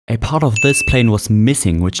A part of this plane was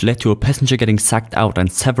missing, which led to a passenger getting sucked out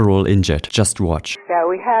and several injured. Just watch. Yeah,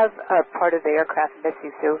 we have a part of the aircraft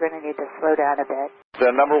missing, so we're going to need to slow down a bit.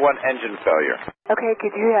 The number 1 engine failure. Okay,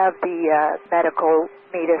 could you have the medical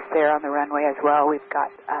meet us there on the runway as well? We've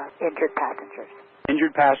got injured passengers.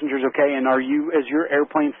 Injured passengers, okay, and is your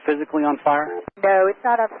airplane physically on fire? No, it's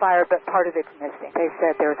not on fire, but part of it's missing. They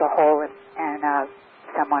said there was a hole and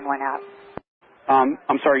someone went out.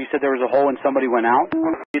 I'm sorry, you said there was a hole and somebody went out?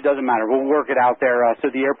 It doesn't matter. We'll work it out there.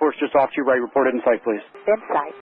 So the airport's just off to your right. Reported in sight, please. In sight.